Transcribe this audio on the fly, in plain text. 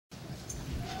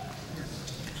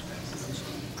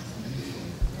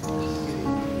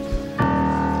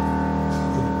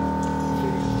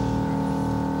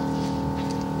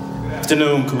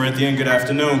afternoon, Corinthian. Good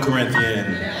afternoon,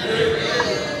 Corinthian.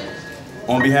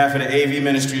 On behalf of the AV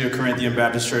Ministry of Corinthian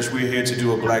Baptist Church, we're here to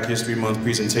do a Black History Month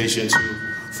presentation to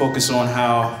focus on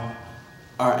how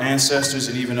our ancestors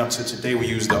and even up to today we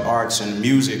use the arts and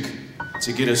music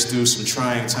to get us through some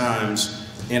trying times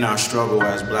in our struggle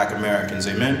as Black Americans.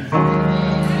 Amen?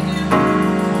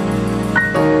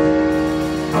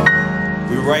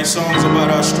 We write songs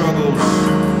about our struggles,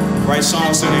 write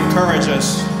songs that encourage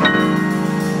us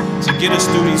to get us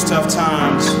through these tough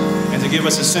times and to give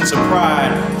us a sense of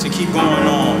pride to keep going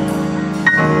on.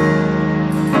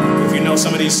 If you know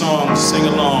some of these songs, sing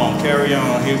along, carry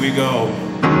on, here we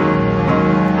go.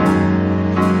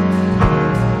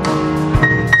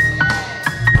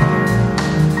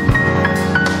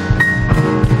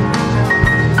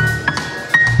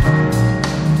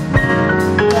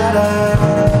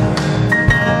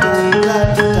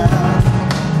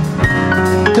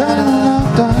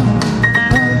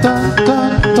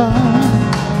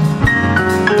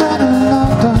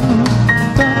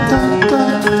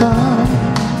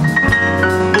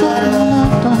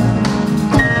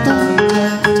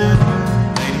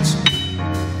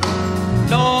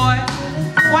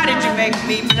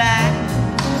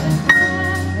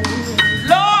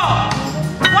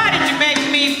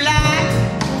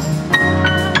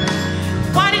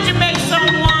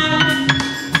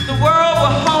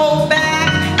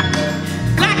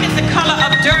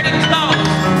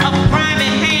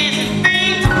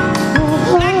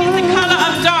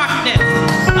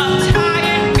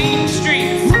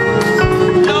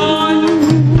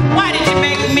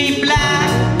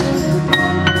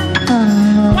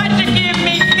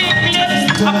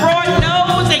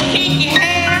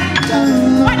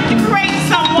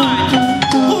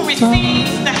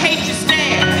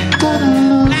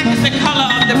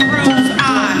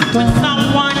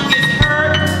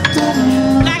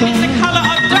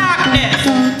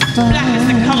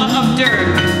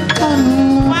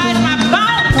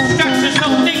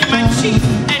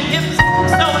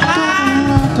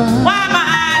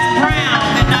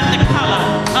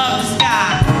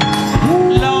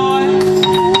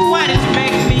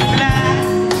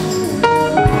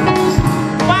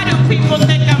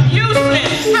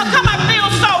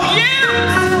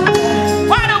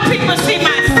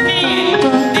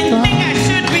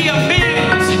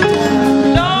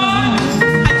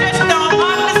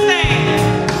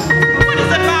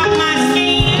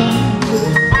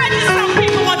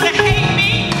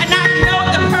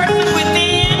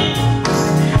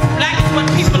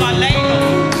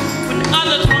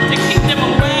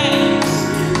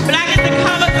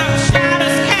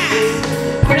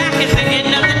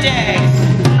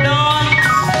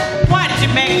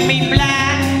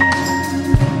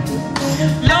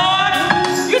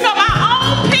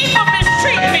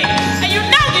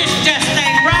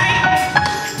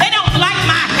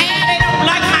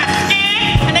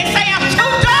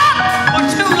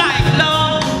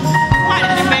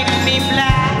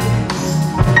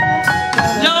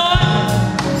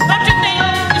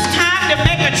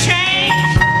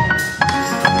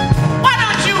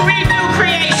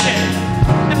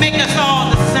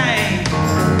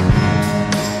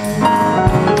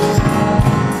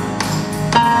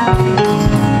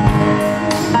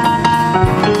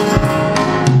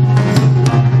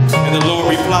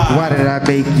 Why did I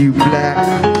make you black?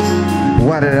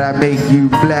 Why did I make you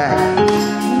black?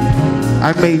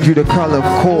 I made you the color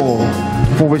of coral,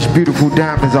 for which beautiful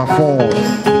diamonds are formed.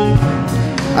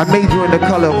 I made you in the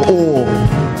color of ore,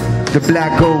 the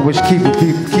black gold which keep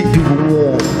people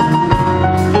warm.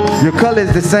 Your color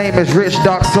is the same as rich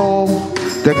dark soil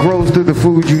that grows through the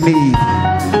food you need.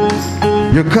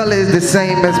 Your color is the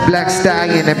same as black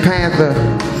stallion and panther.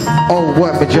 Oh,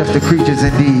 what majestic creatures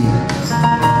indeed.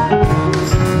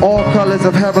 All colors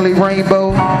of heavenly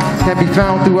rainbow can be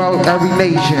found throughout every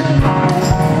nation.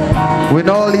 When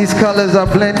all these colors are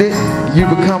blended, you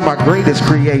become my greatest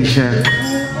creation.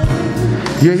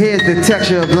 Your hair is the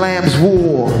texture of lamb's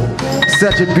wool.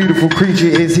 Such a beautiful creature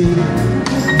is he.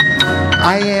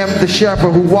 I am the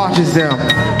shepherd who watches them.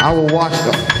 I will watch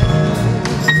them.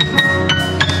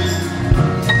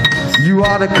 You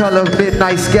are the color of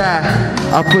midnight sky.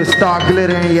 I put star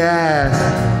glitter in your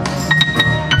eyes.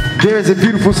 There is a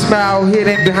beautiful smile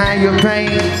hidden behind your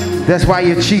pain. That's why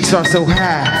your cheeks are so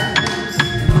high.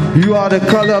 You are the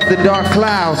color of the dark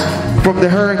clouds from the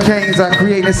hurricanes I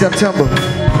create in September.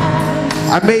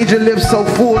 I made your lips so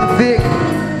full and thick,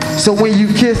 so when you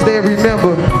kiss they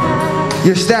remember.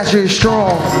 Your stature is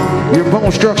strong, your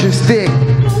bone structure is thick.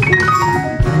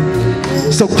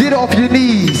 So get off your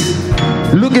knees,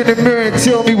 look in the mirror and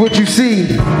tell me what you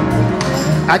see.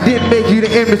 I didn't make you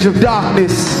the image of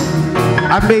darkness.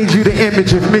 I made you the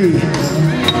image of me.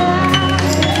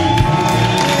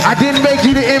 I didn't make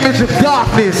you the image of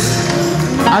darkness.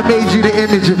 I made you the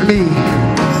image of me.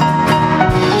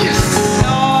 Yes.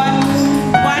 Lord,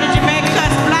 why did you make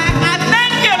us black? I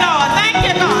thank you, Lord. Thank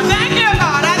you, Lord. Thank you,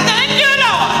 Lord. I thank you,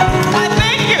 Lord. I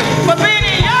thank you for being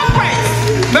in your grace,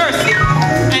 mercy,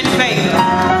 and favor.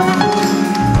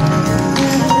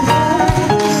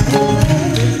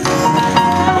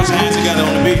 Put your hands together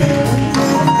on the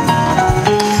beat.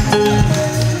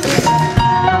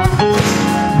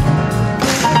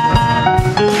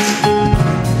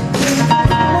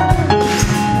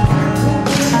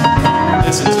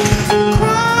 Listen to me.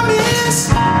 Promise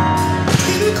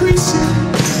increasing.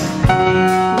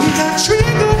 We got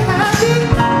trigger happy.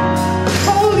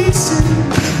 Policing.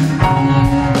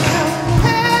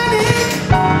 Panic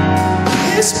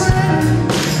is spreading.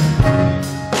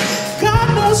 God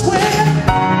knows where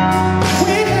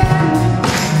we're headed.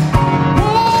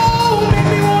 Oh, make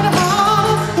me wanna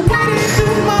holler the way they do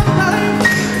my life.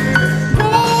 Oh,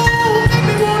 make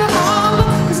me wanna holler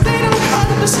 'cause they don't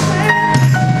understand.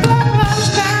 Black lives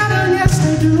matter, yes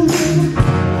they do.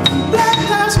 Black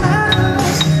lives matter,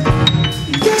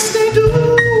 yes they do.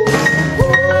 Ooh.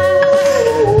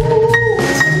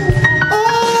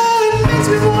 Oh, it makes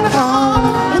me wanna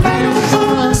holler, but they don't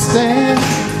understand.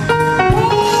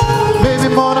 Baby,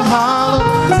 wanna holler,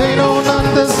 'cause they don't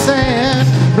understand.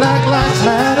 Black lives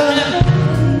matter.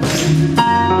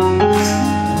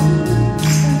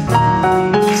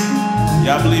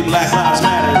 Y'all believe Black Lives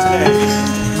Matter today?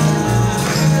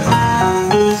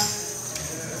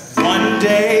 One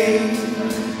day,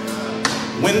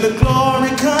 when the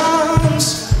glory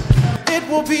comes, it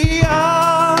will be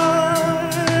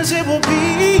ours. It will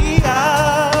be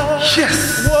ours.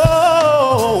 Yes.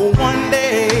 Whoa, one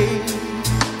day,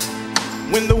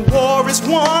 when the war is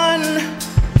won,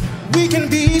 we can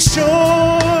be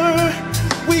sure,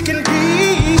 we can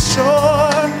be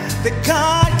sure that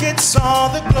God gets all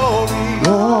the glory.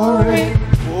 Glory,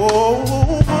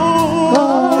 Oh,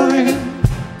 glory,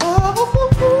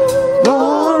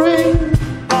 glory,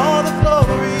 all the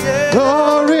glory, yeah.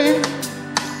 glory.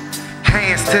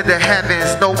 Hands to the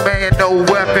heavens, no man, no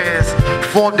weapons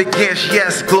formed against.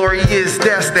 Yes, glory is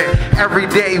destined. Every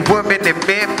day, women and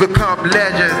men become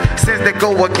legends. Sins that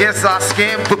go against our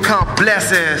skin become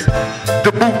blessings.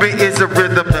 The movement is a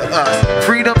rhythm to us.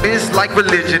 Freedom is like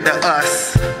religion to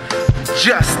us.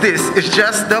 Justice is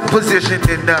just a position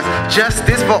in us.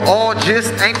 Justice for all just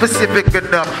ain't specific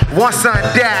enough. One son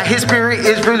died, his spirit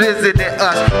is risen in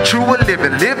us. True a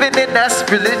living, living in us,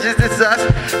 religious is us.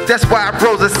 That's why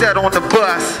Rosa sat on the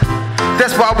bus.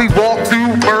 That's why we walk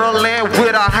through Maryland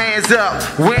with our hands up.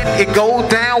 When it goes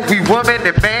down, we woman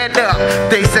and man up.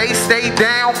 They say stay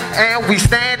down and we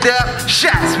stand up.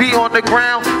 Shots be on the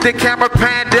ground, the camera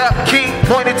panned up. King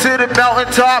pointed to the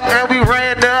mountaintop and we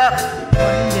ran up.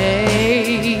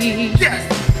 Day, Yes.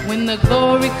 when the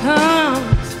glory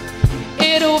comes,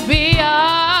 it'll be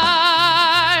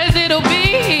ours. It'll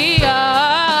be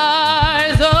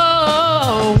ours.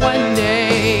 Oh, one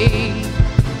day,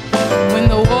 when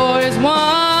the war is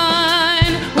won,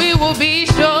 we will be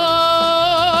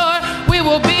sure. We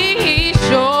will be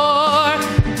sure.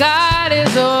 God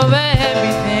is over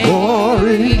everything.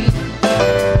 Glory,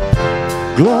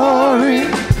 glory,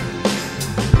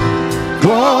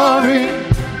 glory,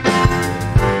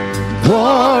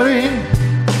 glory.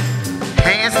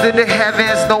 Hands to the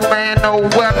heavens, no man, no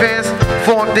weapons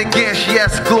formed against.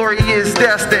 Yes, glory is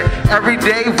destined. Every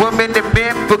day, women and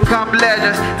men become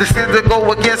legends. The sins that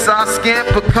go against our skin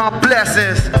become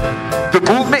blessings. The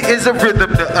movement is a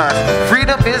rhythm to us.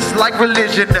 Freedom is like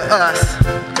religion to us.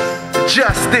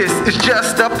 Justice is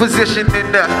just a position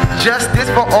in us. Justice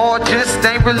for all just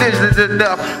ain't religion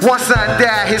enough. One son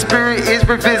died, his spirit is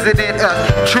revisiting us.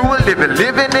 True a living,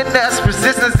 living in us.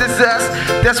 Resistance is us.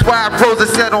 That's why Rosa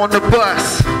sat on the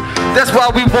bus. That's why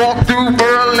we walk through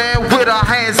Maryland with our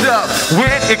hands up.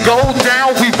 When it goes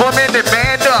down, we woman and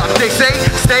man up. They say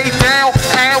stay down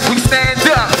and we stand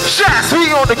up. Shots,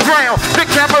 we on the ground. The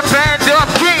camera band up.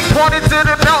 King pointed to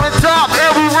the mountaintop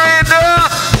and we ran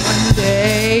up.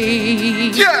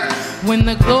 Day, Yeah. when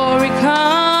the glory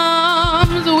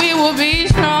comes, we will be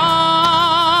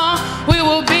strong. We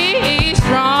will be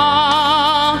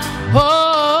strong.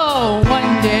 Oh,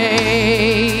 one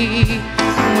day,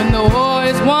 when the war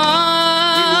is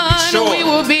won, sure. we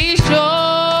will be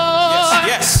sure. Yes,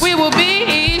 yes. We will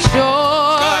be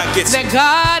sure God gets that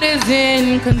God is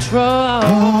in control.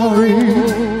 Glory,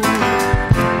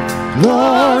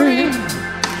 glory,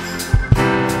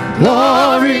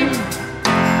 glory,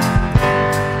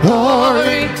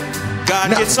 glory, God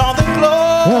gets all the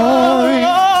glory.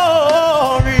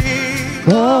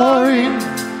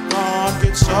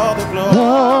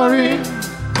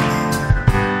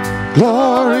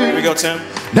 glory. Here we go, Tim.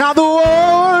 Now the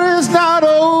war is not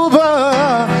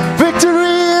over,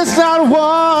 victory is not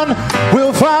won.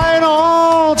 We'll fight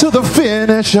on to the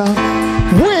finish.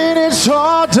 When it's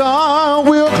all done,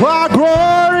 we'll cry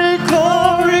glory,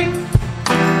 glory,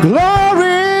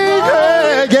 glory,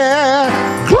 yeah, yeah.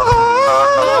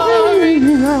 Glory,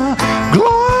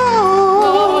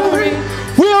 glory.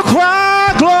 We'll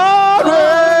cry glory,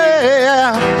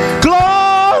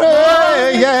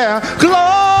 glory, yeah, glory.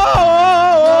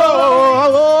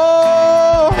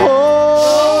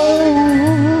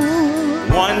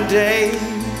 One day,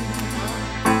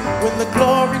 when the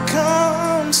glory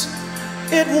comes,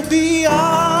 it will be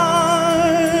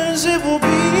ours, it will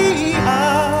be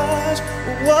ours.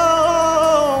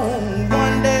 Whoa,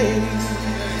 one day,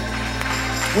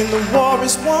 when the war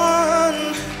is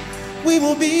won, we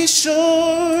will be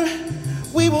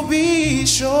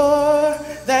sure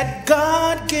that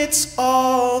God gets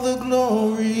all the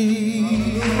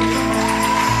glory.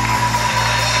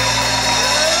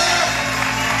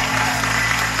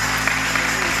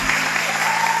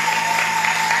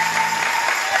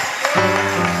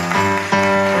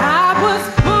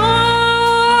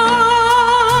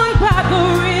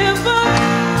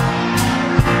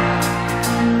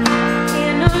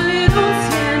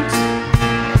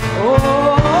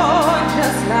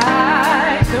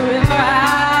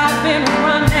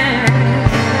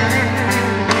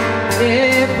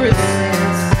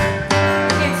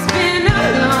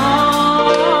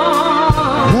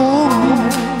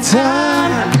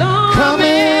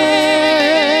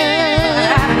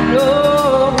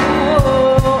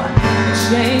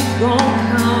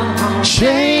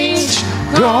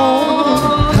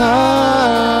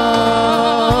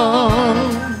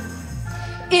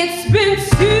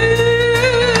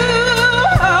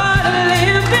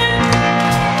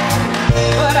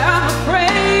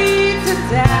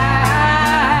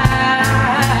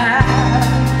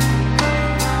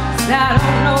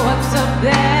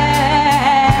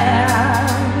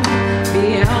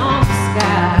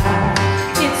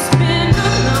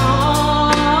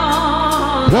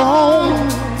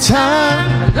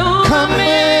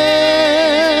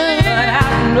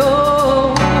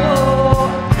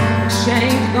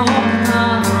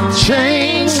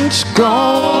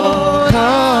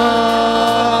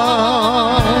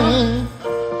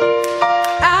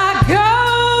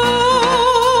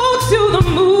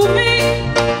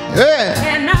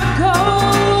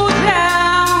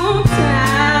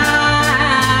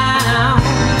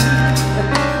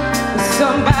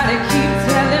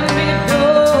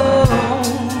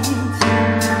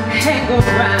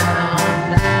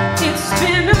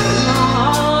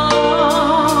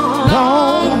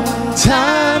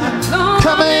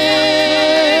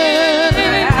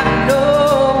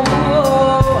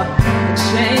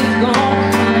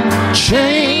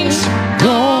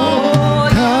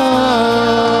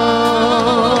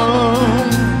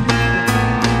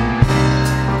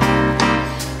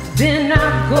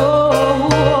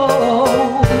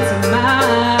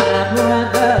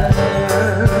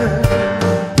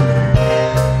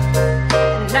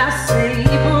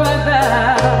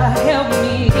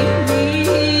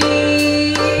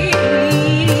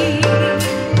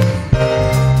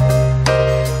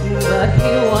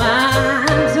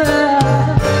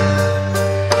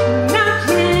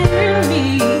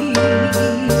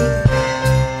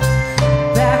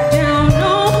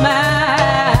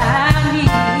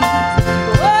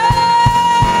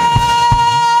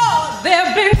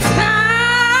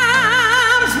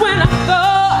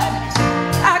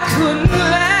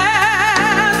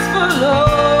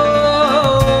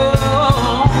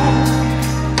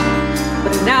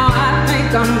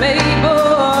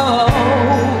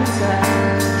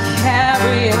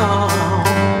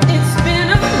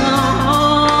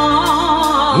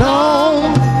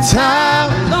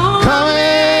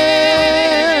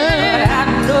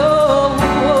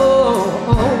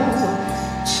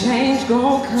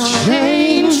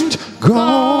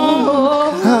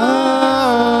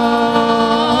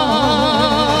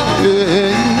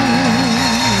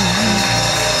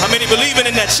 Believing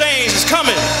in that change is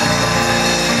coming.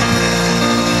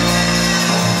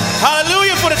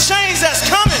 Hallelujah for the change that's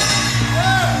coming.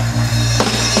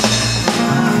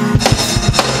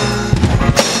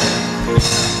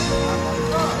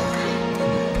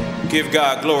 Give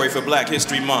God glory for Black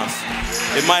History Month.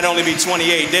 It might only be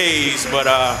 28 days, but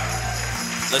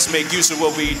let's make use of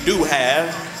what we do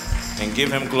have and give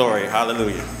him glory.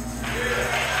 Hallelujah.